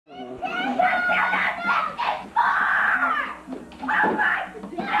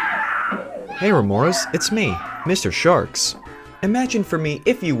Hey Remoras, it's me, Mr. Sharks. Imagine for me,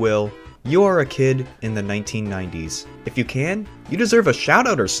 if you will, you are a kid in the 1990s. If you can, you deserve a shout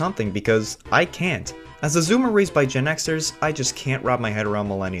out or something because I can't. As a Zoomer raised by Gen Xers, I just can't wrap my head around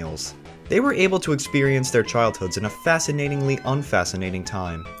millennials. They were able to experience their childhoods in a fascinatingly unfascinating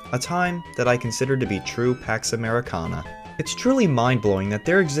time. A time that I consider to be true Pax Americana. It's truly mind-blowing that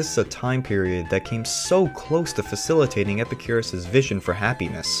there exists a time period that came so close to facilitating Epicurus' vision for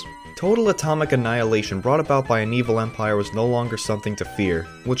happiness. Total atomic annihilation brought about by an evil empire was no longer something to fear,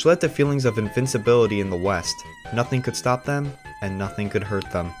 which led to feelings of invincibility in the West. Nothing could stop them, and nothing could hurt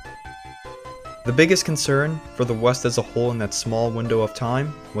them. The biggest concern for the West as a whole in that small window of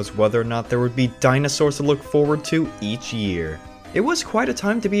time was whether or not there would be dinosaurs to look forward to each year. It was quite a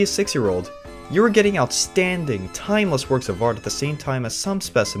time to be a 6-year-old. You were getting outstanding, timeless works of art at the same time as some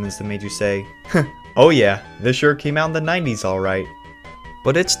specimens that made you say, oh yeah, this sure came out in the 90s alright.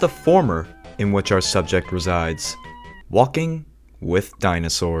 But it's the former in which our subject resides. Walking with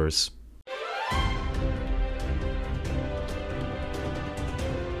dinosaurs.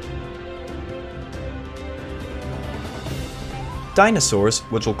 Dinosaurs,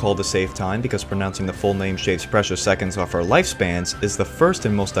 which we'll call to save time because pronouncing the full name shaves precious seconds off our lifespans, is the first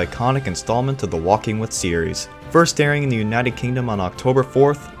and most iconic installment of the Walking With series, first airing in the United Kingdom on October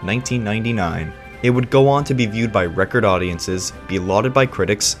 4th, 1999. It would go on to be viewed by record audiences, be lauded by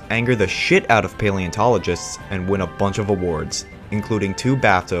critics, anger the shit out of paleontologists, and win a bunch of awards, including 2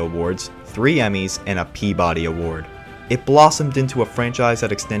 BAFTA awards, 3 Emmys, and a Peabody Award. It blossomed into a franchise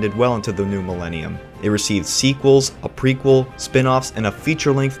that extended well into the new millennium. It received sequels, a prequel, spin-offs, and a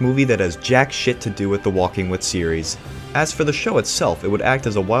feature-length movie that has jack shit to do with the Walking With series. As for the show itself, it would act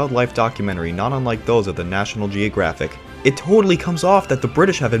as a wildlife documentary not unlike those of the National Geographic. It totally comes off that the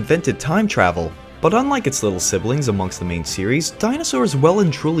British have invented time travel. But unlike its little siblings amongst the main series, Dinosaurs well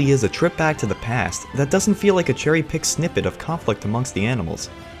and truly is a trip back to the past that doesn't feel like a cherry-picked snippet of conflict amongst the animals.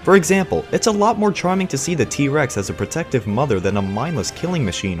 For example, it's a lot more charming to see the T-Rex as a protective mother than a mindless killing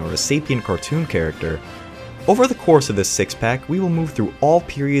machine or a sapient cartoon character. Over the course of this 6-pack, we will move through all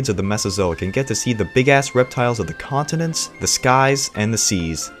periods of the Mesozoic and get to see the big-ass reptiles of the continents, the skies, and the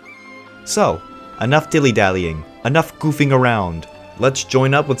seas. So, enough dilly-dallying, enough goofing around. Let's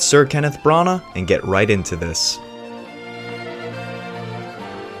join up with Sir Kenneth Branagh and get right into this.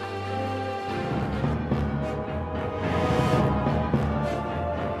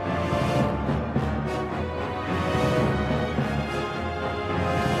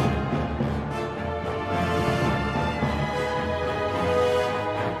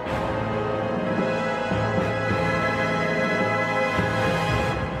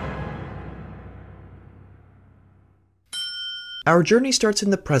 Our journey starts in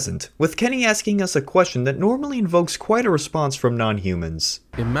the present, with Kenny asking us a question that normally invokes quite a response from non-humans.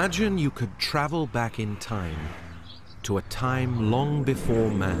 Imagine you could travel back in time, to a time long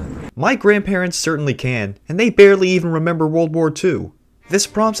before man. My grandparents certainly can, and they barely even remember World War II. This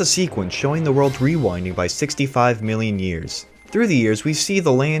prompts a sequence showing the world rewinding by 65 million years. Through the years, we see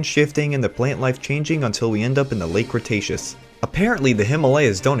the land shifting and the plant life changing until we end up in the late Cretaceous. Apparently, the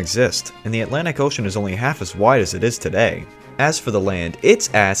Himalayas don't exist, and the Atlantic Ocean is only half as wide as it is today. As for the land,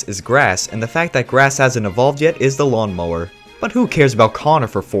 its ass is grass, and the fact that grass hasn't evolved yet is the lawnmower. But who cares about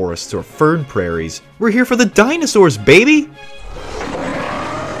conifer forests or fern prairies? We're here for the dinosaurs, baby!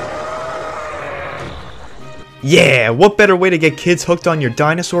 Yeah, what better way to get kids hooked on your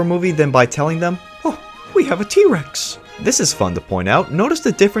dinosaur movie than by telling them, oh, we have a T-Rex. This is fun to point out. Notice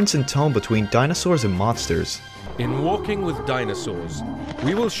the difference in tone between dinosaurs and monsters. In Walking with Dinosaurs,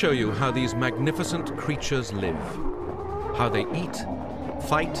 we will show you how these magnificent creatures live. How they eat,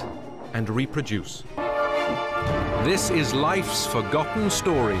 fight, and reproduce. This is life's forgotten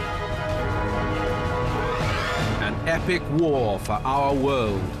story. An epic war for our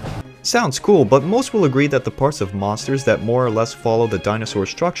world. Sounds cool, but most will agree that the parts of monsters that more or less follow the dinosaur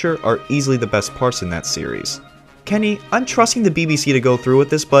structure are easily the best parts in that series. Kenny, I'm trusting the BBC to go through with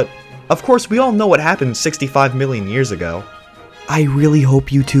this, but of course we all know what happened 65 million years ago. I really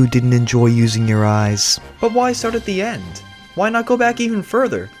hope you two didn't enjoy using your eyes. But why start at the end? Why not go back even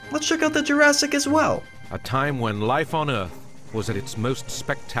further? Let's check out the Jurassic as well. A time when life on Earth was at its most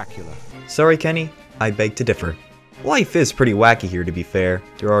spectacular. Sorry, Kenny, I beg to differ. Life is pretty wacky here, to be fair.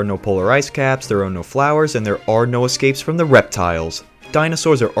 There are no polar ice caps, there are no flowers, and there are no escapes from the reptiles.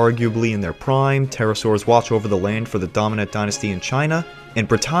 Dinosaurs are arguably in their prime, pterosaurs watch over the land for the dominant dynasty in China, and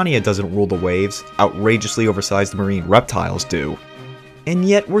Britannia doesn't rule the waves, outrageously oversized marine reptiles do. And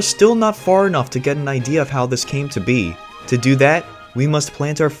yet, we're still not far enough to get an idea of how this came to be. To do that, we must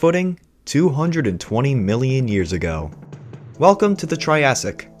plant our footing 220 million years ago. Welcome to the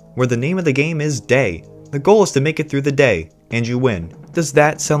Triassic, where the name of the game is Day. The goal is to make it through the day, and you win. Does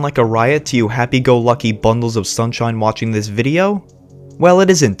that sound like a riot to you happy-go-lucky bundles of sunshine watching this video? Well, it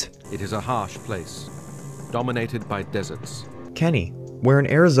isn't. It is a harsh place, dominated by deserts. Kenny, we're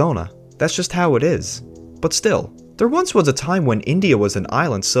in Arizona. That's just how it is. But still, there once was a time when India was an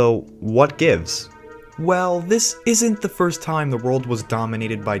island, so what gives? Well, this isn't the first time the world was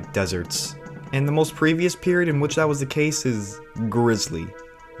dominated by deserts. And the most previous period in which that was the case is Grizzly.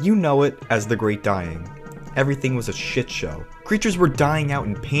 You know it as the Great Dying. Everything was a shit show. Creatures were dying out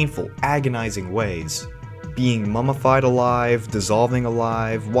in painful, agonizing ways. Being mummified alive, dissolving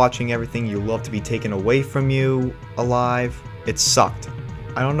alive, watching everything you love to be taken away from you alive. It sucked.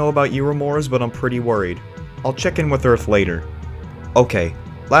 I don't know about you, Remoras, but I'm pretty worried. I'll check in with Earth later. Okay,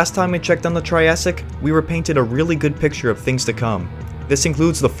 last time we checked on the Triassic, we were painted a really good picture of things to come. This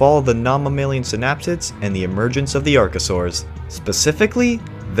includes the fall of the non-mammalian synapsids and the emergence of the archosaurs. Specifically,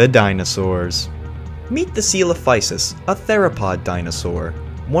 the dinosaurs. Meet the Coelophysis, a theropod dinosaur.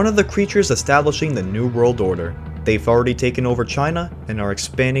 One of the creatures establishing the New World Order. They've already taken over China and are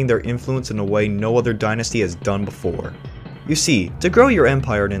expanding their influence in a way no other dynasty has done before. You see, to grow your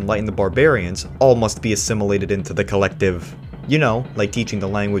empire and enlighten the barbarians, all must be assimilated into the collective. You know, like teaching the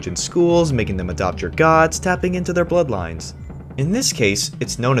language in schools, making them adopt your gods, tapping into their bloodlines. In this case,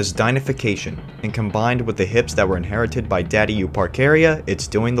 it's known as dinification, and combined with the hips that were inherited by Daddy Euparkeria, it's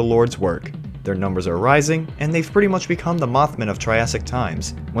doing the Lord's work. Their numbers are rising, and they've pretty much become the Mothman of Triassic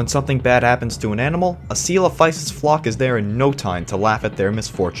times. When something bad happens to an animal, a Coelophysis flock is there in no time to laugh at their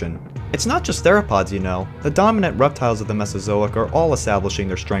misfortune. It's not just theropods, you know. The dominant reptiles of the Mesozoic are all establishing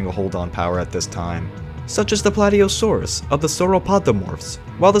their stranglehold on power at this time. Such as the Plateosaurus of the sauropodomorphs.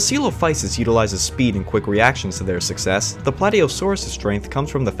 While the Coelophysis utilizes speed and quick reactions to their success, the Plateosaurus' strength comes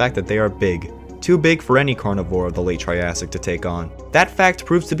from the fact that they are big. Too big for any carnivore of the late Triassic to take on. That fact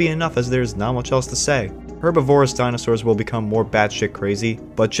proves to be enough as there's not much else to say. Herbivorous dinosaurs will become more batshit crazy,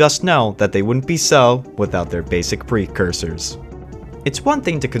 but just know that they wouldn't be so without their basic precursors. It's one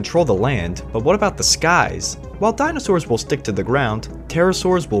thing to control the land, but what about the skies? While dinosaurs will stick to the ground,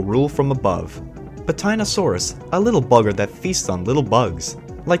 pterosaurs will rule from above. Tinosaurus, a little bugger that feasts on little bugs.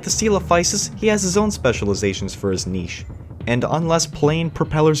 Like the Coelophysis, he has his own specializations for his niche. And unless plane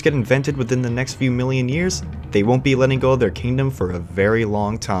propellers get invented within the next few million years, they won't be letting go of their kingdom for a very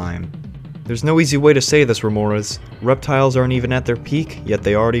long time. There's no easy way to say this, Remoras. Reptiles aren't even at their peak, yet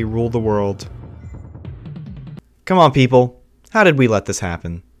they already rule the world. Come on, people. How did we let this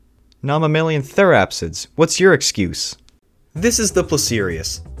happen? Non-mammalian therapsids, what's your excuse? This is the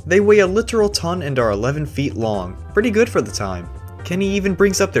Placerias. They weigh a literal ton and are 11 feet long. Pretty good for the time. Kenny even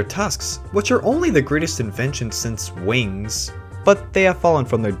brings up their tusks, which are only the greatest invention since wings. But they have fallen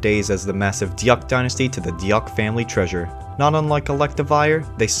from their days as the massive Diuk dynasty to the Diuk family treasure. Not unlike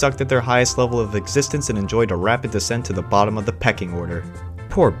Electivire, they sucked at their highest level of existence and enjoyed a rapid descent to the bottom of the pecking order.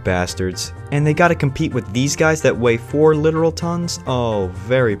 Poor bastards. And they gotta compete with these guys that weigh 4 literal tons? Oh,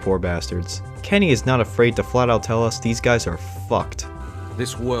 very poor bastards. Kenny is not afraid to flat out tell us these guys are fucked.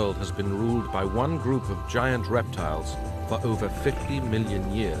 This world has been ruled by one group of giant reptiles for over 50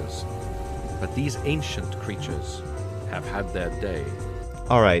 million years. But these ancient creatures have had their day.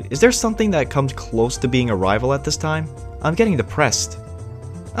 Alright, is there something that comes close to being a rival at this time? I'm getting depressed.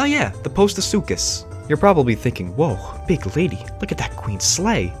 Oh yeah, the Postosuchus. You're probably thinking, whoa, big lady, look at that queen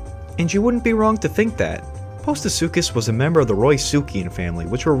sleigh. And you wouldn't be wrong to think that. Postosuchus was a member of the Roysuchian family,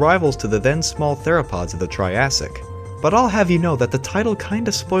 which were rivals to the then small theropods of the Triassic. But I'll have you know that the title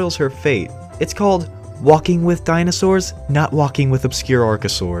kinda spoils her fate. It's called Walking with Dinosaurs, Not Walking with Obscure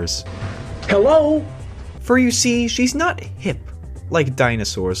Archosaurs. Hello? For you see, she's not hip like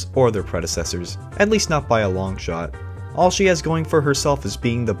dinosaurs or their predecessors, at least not by a long shot. All she has going for herself is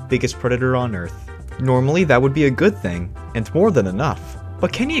being the biggest predator on Earth. Normally that would be a good thing, and more than enough.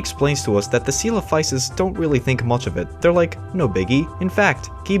 But Kenny explains to us that the Coelophysis don't really think much of it. They're like, no biggie. In fact,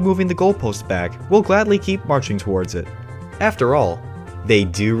 keep moving the goalpost back. We'll gladly keep marching towards it. After all, they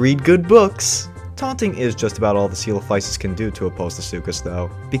do read good books. Taunting is just about all the Coelophysis can do to a Postosuchus though,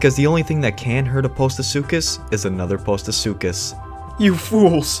 because the only thing that can hurt a Postosuchus is another Postosuchus. You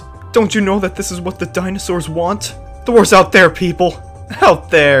fools! Don't you know that this is what the dinosaurs want? The war's out there, people!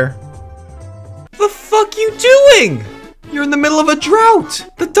 Out there! The fuck you doing? You're in the middle of a drought!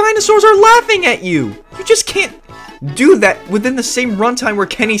 The dinosaurs are laughing at you! You just can't do that within the same runtime where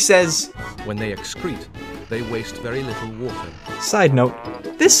Kenny says, When they excrete, they waste very little water. Side note,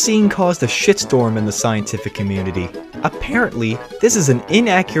 this scene caused a shitstorm in the scientific community. Apparently, this is an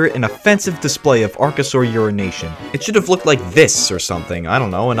inaccurate and offensive display of archosaur urination. It should have looked like this or something, I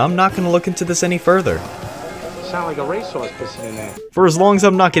don't know, and I'm not gonna look into this any further. sound like a racehorse pissing in there. For as long as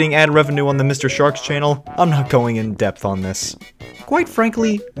I'm not getting ad revenue on the Mr. Sharks channel, I'm not going in depth on this. Quite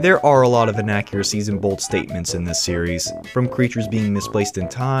frankly, there are a lot of inaccuracies and bold statements in this series, from creatures being misplaced in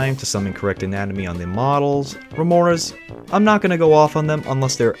time to some incorrect anatomy on the models, remoras. I'm not gonna go off on them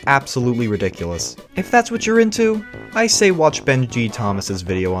unless they're absolutely ridiculous. If that's what you're into, I say watch Ben G. Thomas's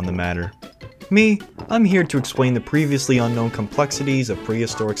video on the matter. Me, I'm here to explain the previously unknown complexities of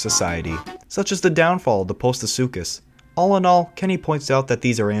prehistoric society, such as the downfall of the Postosuchus. All in all, Kenny points out that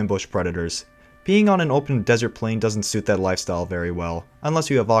these are ambush predators. Being on an open desert plain doesn't suit that lifestyle very well, unless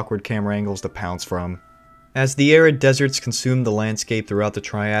you have awkward camera angles to pounce from. As the arid deserts consumed the landscape throughout the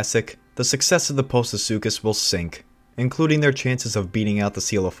Triassic, the success of the Postosuchus will sink, including their chances of beating out the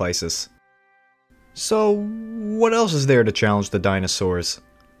Coelophysis. So, what else is there to challenge the dinosaurs?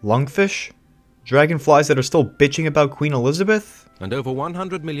 Lungfish? Dragonflies that are still bitching about Queen Elizabeth? And over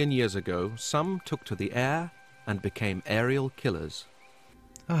 100 million years ago, some took to the air and became aerial killers.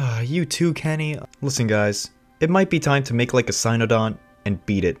 Ah, you too, Kenny. Listen guys, it might be time to make like a Cynodont and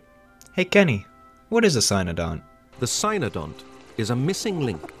beat it. Hey Kenny, what is a Cynodont? The Cynodont is a missing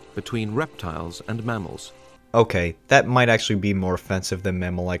link between reptiles and mammals. Okay, that might actually be more offensive than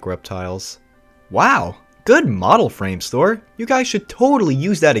mammal-like reptiles. Wow, good model frame store. You guys should totally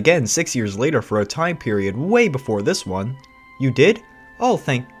use that again 6 years later for a time period way before this one. You did? Oh,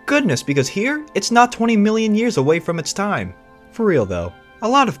 thank goodness, because here, it's not 20 million years away from its time. For real though. A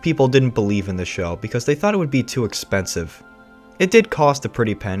lot of people didn't believe in the show because they thought it would be too expensive. It did cost a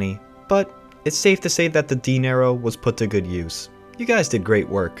pretty penny, but it's safe to say that the dinero was put to good use. You guys did great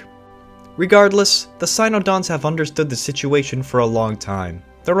work. Regardless, the Cynodonts have understood the situation for a long time.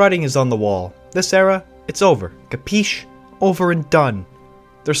 The writing is on the wall. This era, it's over. Capiche? Over and done.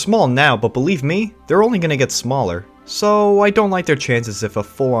 They're small now, but believe me, they're only gonna get smaller. So I don't like their chances if a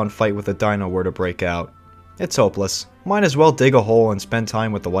full-on fight with a dino were to break out. It's hopeless. Might as well dig a hole and spend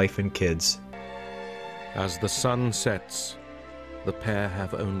time with the wife and kids. As the sun sets, the pair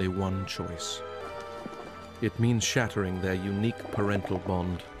have only one choice. It means shattering their unique parental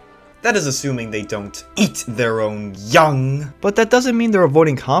bond. That is assuming they don't eat their own young. But that doesn't mean they're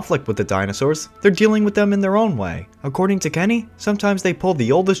avoiding conflict with the dinosaurs. They're dealing with them in their own way. According to Kenny, sometimes they pull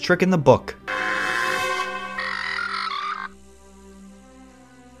the oldest trick in the book.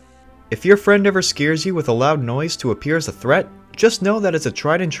 If your friend ever scares you with a loud noise to appear as a threat, just know that it's a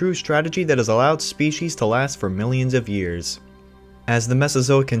tried and true strategy that has allowed species to last for millions of years. As the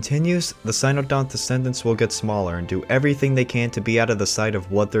Mesozoic continues, the Cynodont descendants will get smaller and do everything they can to be out of the sight of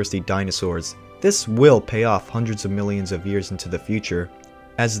bloodthirsty dinosaurs. This will pay off hundreds of millions of years into the future,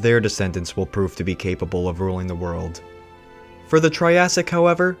 as their descendants will prove to be capable of ruling the world. For the Triassic,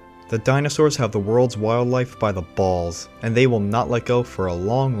 however, the dinosaurs have the world's wildlife by the balls, and they will not let go for a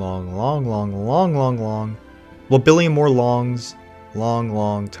long billion more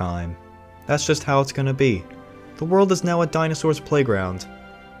long time. That's just how it's gonna be. The world is now a dinosaur's playground.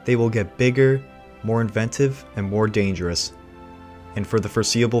 They will get bigger, more inventive, and more dangerous. And for the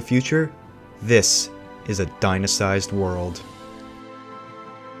foreseeable future, this is a dino-sized world.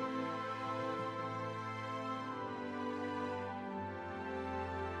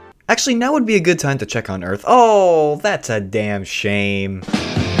 Actually, now would be a good time to check on Earth. Oh, that's a damn shame.